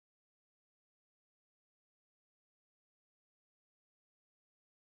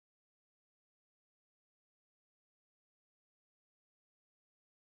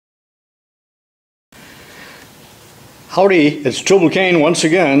Howdy, it's tubalcain once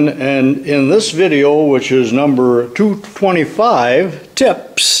again, and in this video, which is number 225,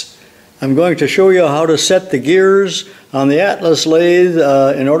 Tips, I'm going to show you how to set the gears on the Atlas lathe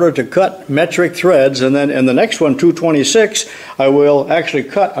in order to cut metric threads, and then in the next one, 226, I will actually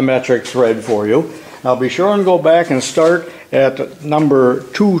cut a metric thread for you. Now be sure and go back and start at number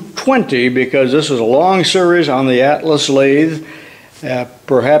 220 because this is a long series on the Atlas lathe,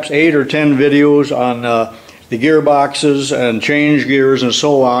 perhaps 8 or 10 videos on the gearboxes and change gears and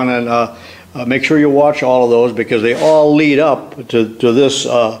so on, and make sure you watch all of those because they all lead up to this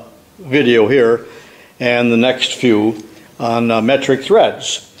video here and the next few on metric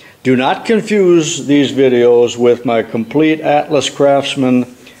threads. Do not confuse these videos with my complete Atlas Craftsman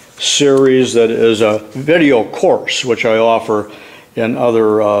series that is a video course which I offer in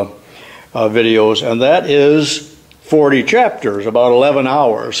other videos, and that is 40 chapters, about 11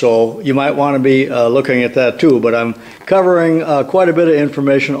 hours, so you might want to be looking at that too. But I'm covering quite a bit of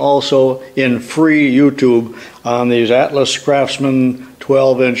information also in free YouTube on these Atlas Craftsman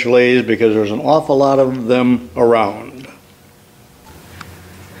 12-inch lathes because there's an awful lot of them around.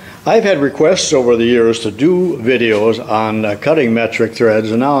 I've had requests over the years to do videos on cutting metric threads,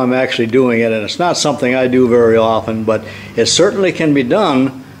 and now I'm actually doing it, and it's not something I do very often, but it certainly can be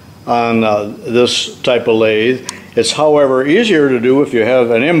done on this type of lathe. It's, however, easier to do if you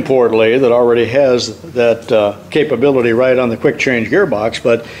have an import lathe that already has that capability right on the quick change gearbox.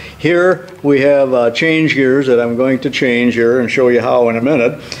 But here we have change gears that I'm going to change here and show you how in a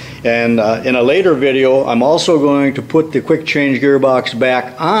minute. And in a later video, I'm also going to put the quick change gearbox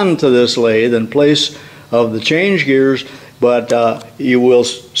back onto this lathe in place of the change gears. But you will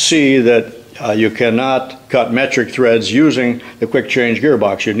see that you cannot cut metric threads using the quick change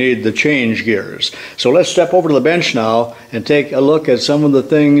gearbox. You need the change gears. So let's step over to the bench now and take a look at some of the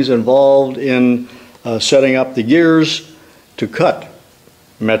things involved in setting up the gears to cut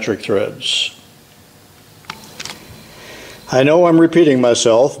metric threads. I know I'm repeating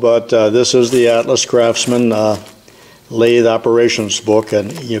myself, but this is the Atlas Craftsman lathe operations book,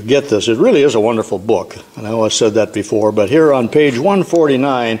 and you get this. It really is a wonderful book. I know I said that before, but here on page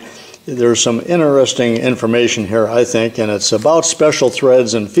 149 there's some interesting information here, I think, and it's about special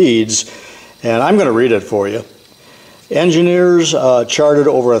threads and feeds, and I'm going to read it for you. Engineers charted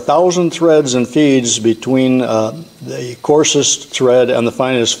over 1,000 threads and feeds between the coarsest thread and the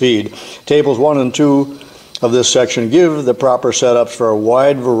finest feed. Tables 1 and 2 of this section give the proper setups for a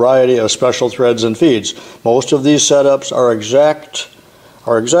wide variety of special threads and feeds. Most of these setups are exact.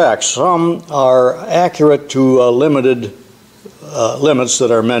 Some are accurate to limited limits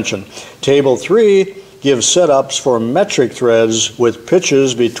that are mentioned. Table 3 gives setups for metric threads with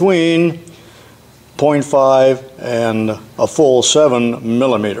pitches between 0.5 and a full 7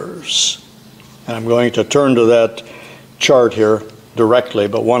 millimeters. And I'm going to turn to that chart here directly,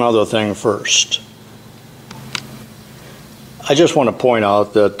 but one other thing first. I just want to point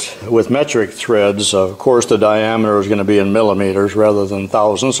out that with metric threads, of course, the diameter is going to be in millimeters rather than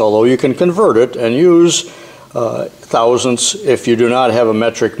thousandths, although you can convert it and use thousandths if you do not have a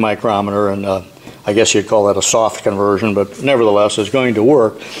metric micrometer, and I guess you'd call that a soft conversion, but nevertheless it's going to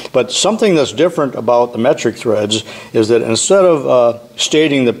work. But something that's different about the metric threads is that instead of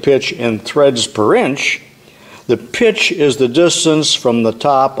stating the pitch in threads per inch, the pitch is the distance from the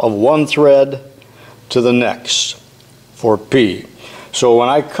top of one thread to the next for P. So when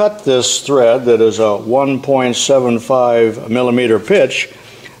I cut this thread that is a 1.75 millimeter pitch,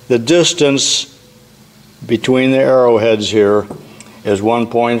 the distance between the arrowheads here is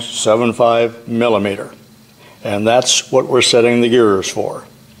 1.75 millimeter, and that's what we're setting the gears for.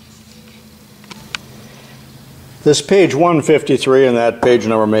 This page 153, and that page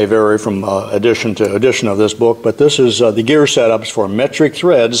number may vary from edition to edition of this book, but this is the gear setups for metric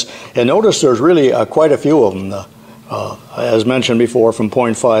threads, and notice there's really quite a few of them, as mentioned before, from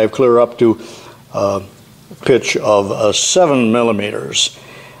 0.5 clear up to pitch of 7 millimeters.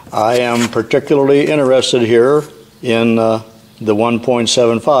 I am particularly interested here in the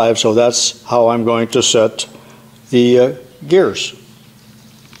 1.75, so that's how I'm going to set the gears.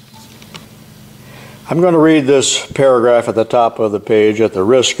 I'm going to read this paragraph at the top of the page at the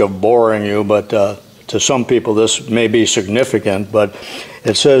risk of boring you, but to some people this may be significant, but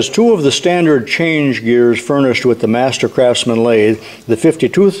it says 2 of the standard change gears furnished with the Master Craftsman lathe, the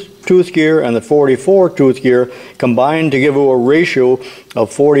 50-tooth gear and the 44-tooth gear, combined to give you a ratio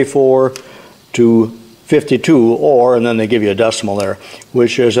of 44 to 52, or, and then they give you a decimal there,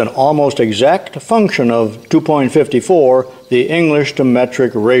 which is an almost exact function of 2.54, the English to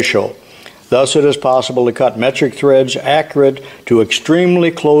metric ratio. Thus it is possible to cut metric threads accurate to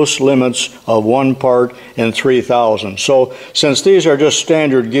extremely close limits of 1 part in 3,000. So since these are just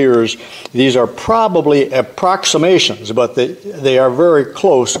standard gears, these are probably approximations, but they are very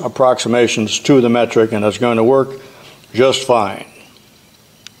close approximations to the metric, and it's going to work just fine.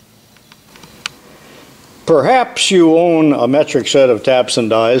 Perhaps you own a metric set of taps and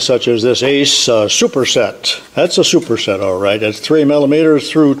dies, such as this Ace superset. That's a superset, all right. It's 3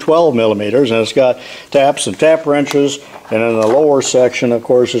 millimeters through 12 millimeters, and it's got taps and tap wrenches, and in the lower section, of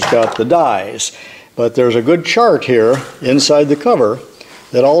course, it's got the dies. But there's a good chart here inside the cover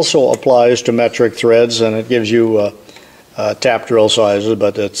that also applies to metric threads, and it gives you tap drill sizes,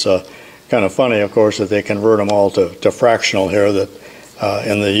 but it's kind of funny, of course, that they convert them all to fractional here that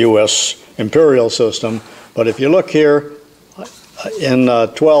in the U.S. imperial system. But if you look here in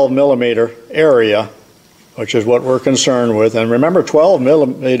 12 millimeter area, which is what we're concerned with, and remember 12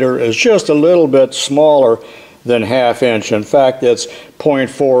 millimeter is just a little bit smaller than ½ inch. In fact, it's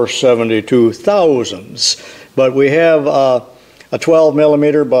 0.472 thousandths. But we have a 12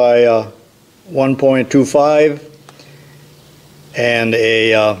 millimeter by 1.25, and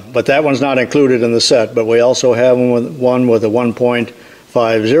but that one's not included in the set. But we also have one with a 1.50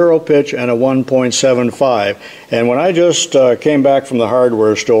 pitch and a 1.75. And when I just came back from the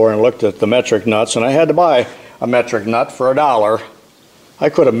hardware store and looked at the metric nuts, and I had to buy a metric nut for $1. I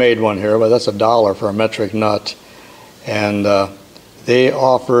could have made one here, but that's $1 for a metric nut. And they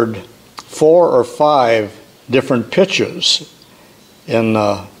offered 4 or 5 different pitches in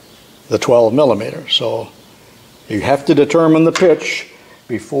the 12 millimeter. So you have to determine the pitch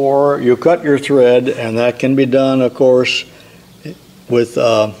before you cut your thread, and that can be done, of course, with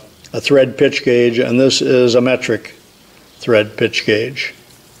a thread pitch gauge, and this is a metric thread pitch gauge.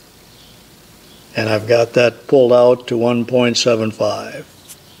 And I've got that pulled out to 1.75.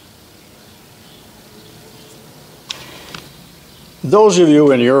 Those of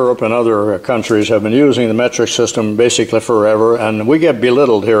you in Europe and other countries have been using the metric system basically forever, and we get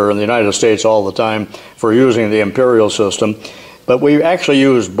belittled here in the United States all the time for using the imperial system. But we actually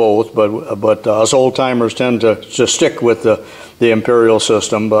use both, but us old-timers tend to stick with the imperial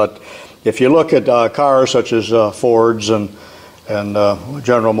system. But if you look at cars such as Fords and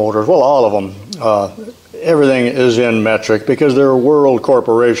General Motors, well, all of them, everything is in metric because they're world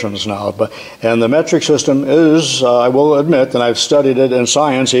corporations now. And the metric system is, I will admit, and I've studied it in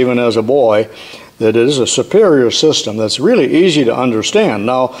science even as a boy, that it is a superior system that's really easy to understand.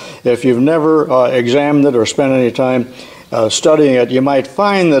 Now, if you've never examined it or spent any time studying it, you might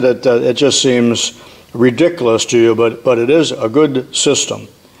find that it just seems ridiculous to you, but it is a good system.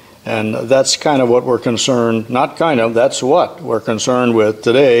 And that's kind of what we're concerned, not kind of, that's what we're concerned with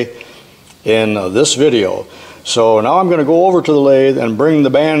today in this video. So now I'm going to go over to the lathe and bring the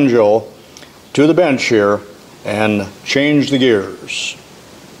banjo to the bench here and change the gears.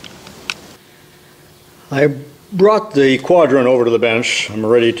 I brought the quadrant over to the bench. I'm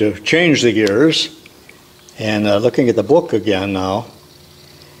ready to change the gears. And looking at the book again now,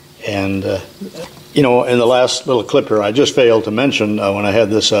 and you know, in the last little clip here, I just failed to mention when I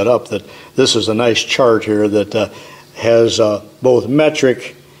had this set up that this is a nice chart here that has both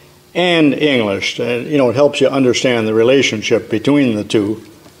metric and English. You know, it helps you understand the relationship between the two.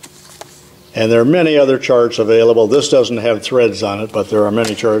 And there are many other charts available. This doesn't have threads on it, but there are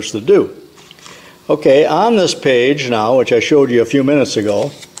many charts that do. Okay, on this page now, which I showed you a few minutes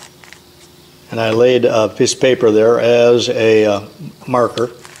ago, and I laid a piece of paper there as a marker,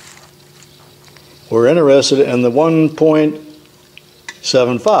 we're interested in the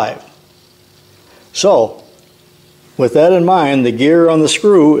 1.75. So, with that in mind, the gear on the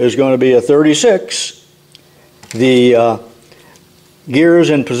screw is going to be a 36. The gears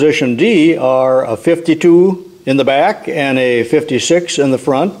in position D are a 52 in the back and a 56 in the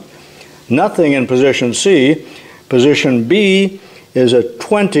front. Nothing in position C. Position B is a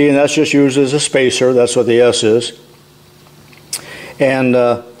 20, and that's just used as a spacer. That's what the S is. And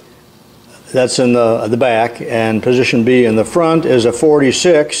that's in the back. And position B in the front is a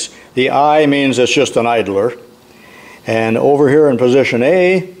 46. The I means it's just an idler. And over here in position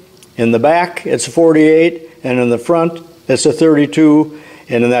A, in the back, it's a 48, and in the front, it's a 32.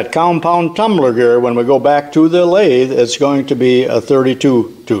 And in that compound tumbler gear, when we go back to the lathe, it's going to be a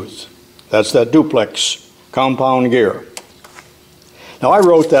 32 tooth. That's that duplex compound gear. Now, I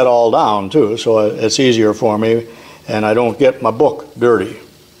wrote that all down, too, so it's easier for me, and I don't get my book dirty.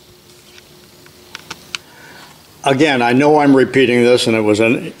 Again, I know I'm repeating this, and it was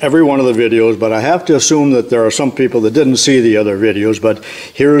in every one of the videos, but I have to assume that there are some people that didn't see the other videos. But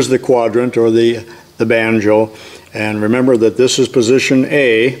here's the quadrant, or the banjo, and remember that this is position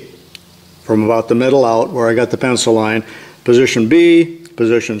A from about the middle out where I got the pencil line. Position B,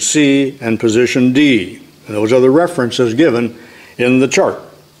 position C, and position D. And those are the references given in the chart.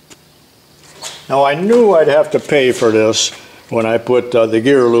 Now I knew I'd have to pay for this when I put the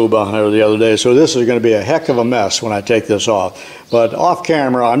gear lube on there the other day, so this is going to be a heck of a mess when I take this off. But off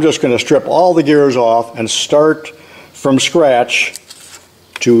camera, I'm just going to strip all the gears off and start from scratch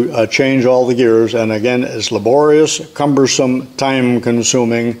to change all the gears. And again, it's laborious, cumbersome,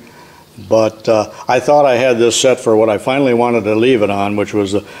 time-consuming, but I thought I had this set for what I finally wanted to leave it on, which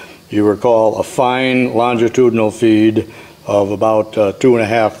was, you recall, a fine longitudinal feed of about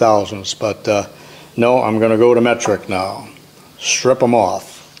 2.5 thousandths. But no, I'm going to go to metric now. Strip them off.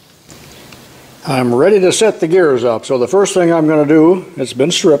 I'm ready to set the gears up. So the first thing I'm going to do, it's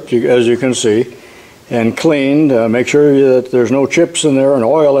been stripped, as you can see, and cleaned. Make sure that there's no chips in there, and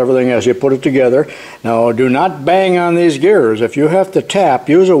oil everything as you put it together. Now do not bang on these gears. If you have to tap,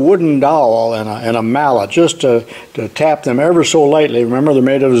 use a wooden dowel and a mallet just to tap them ever so lightly. Remember, they're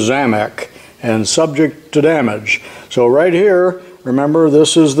made of Zamak and subject to damage. So right here, remember,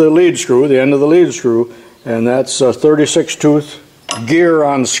 this is the lead screw, the end of the lead screw, and that's a 36 tooth gear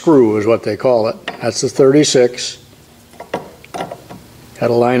on screw is what they call it. That's the 36. Got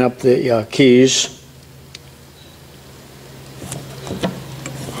to line up the keys.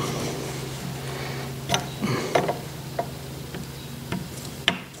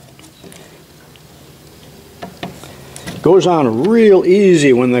 Goes on real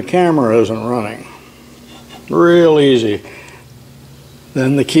easy when the camera isn't running. Real easy.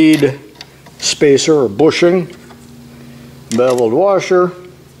 Then the keyed spacer or bushing, beveled washer,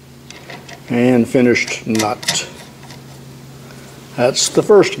 and finished nut. That's the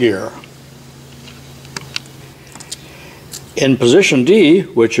first gear. In position D,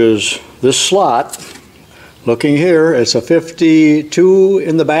 which is this slot, looking here, it's a 52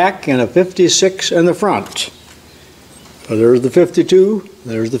 in the back and a 56 in the front. So there's the 52,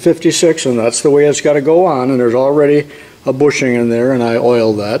 there's the 56, and that's the way it's got to go on, and there's already a bushing in there, and I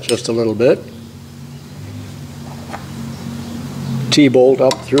oiled that just a little bit. T-bolt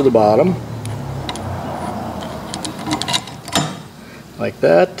up through the bottom, like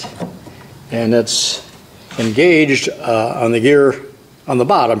that, and it's engaged on the gear on the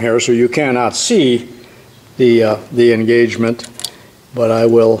bottom here, so you cannot see the engagement, but I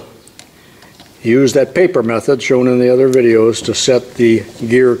will use that paper method shown in the other videos to set the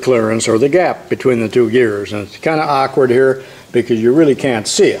gear clearance, or the gap between the two gears. And it's kind of awkward here because you really can't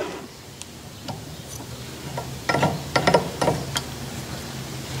see it.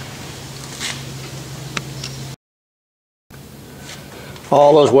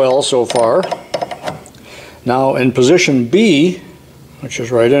 All is well so far. Now in position B, which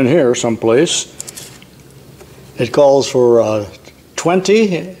is right in here someplace, it calls for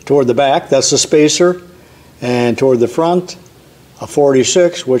 20 toward the back, that's the spacer, and toward the front a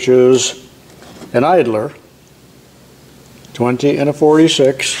 46, which is an idler. 20 and a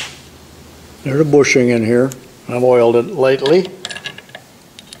 46. There's a bushing in here. I've oiled it lightly.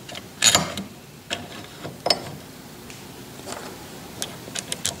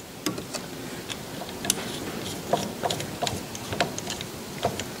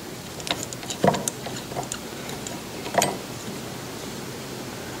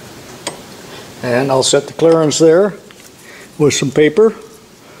 And I'll set the clearance there with some paper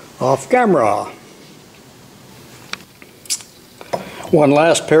off camera. One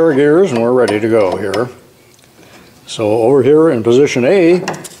last pair of gears and we're ready to go here. So over here in position A,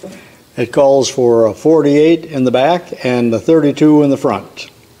 it calls for a 48 in the back and a 32 in the front.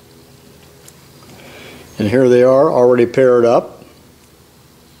 And here they are, already paired up,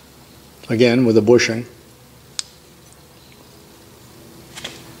 again with the bushing.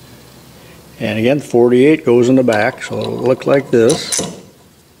 And again, 48 goes in the back, so it'll look like this.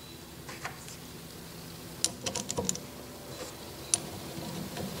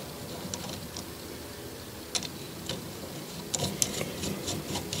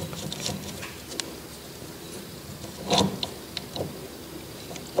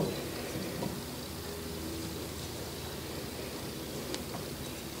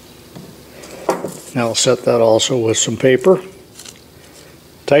 Now I'll set that also with some paper.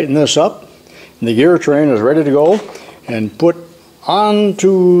 Tighten this up. And the gear train is ready to go and put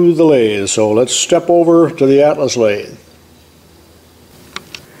onto the lathe. So let's step over to the Atlas lathe.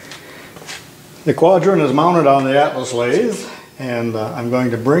 The quadrant is mounted on the Atlas lathe, and I'm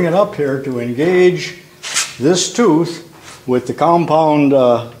going to bring it up here to engage this tooth with the compound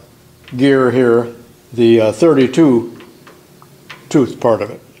gear here, the 32 tooth part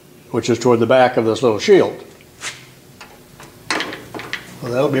of it, which is toward the back of this little shield. So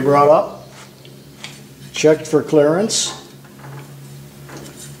that'll be brought up. checked for clearance,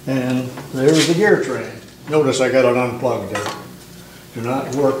 and there's the gear train. Notice I got it unplugged there. Do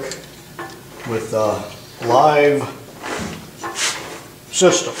not work with a live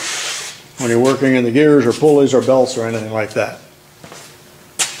system when you're working in the gears or pulleys or belts or anything like that.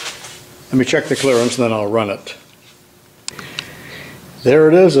 Let me check the clearance and then I'll run it. There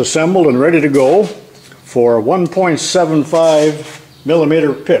it is, assembled and ready to go for 1.75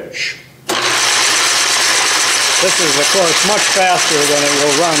 millimeter pitch. This is of course much faster than it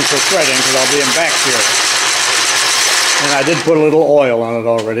will run for threading because I'll be in back here. And I did put a little oil on it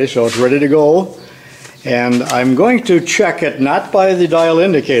already, so it's ready to go. And I'm going to check it not by the dial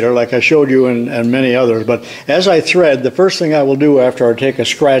indicator like I showed you and many others, but as I thread, the first thing I will do after I take a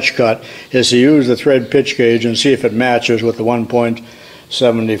scratch cut is to use the thread pitch gauge and see if it matches with the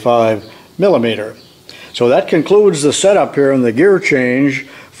 1.75 millimeter. So that concludes the setup here in the gear change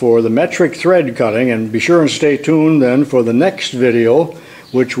for the metric thread cutting, and be sure and stay tuned then for the next video,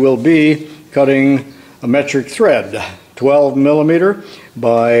 which will be cutting a metric thread, 12 millimeter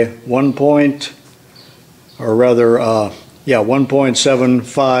by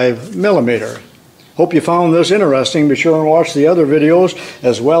 1.75 millimeter. Hope you found this interesting. Be sure and watch the other videos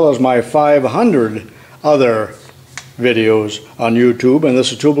as well as my 500 other videos on YouTube. And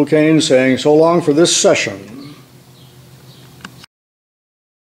this is tubalcain saying so long for this session.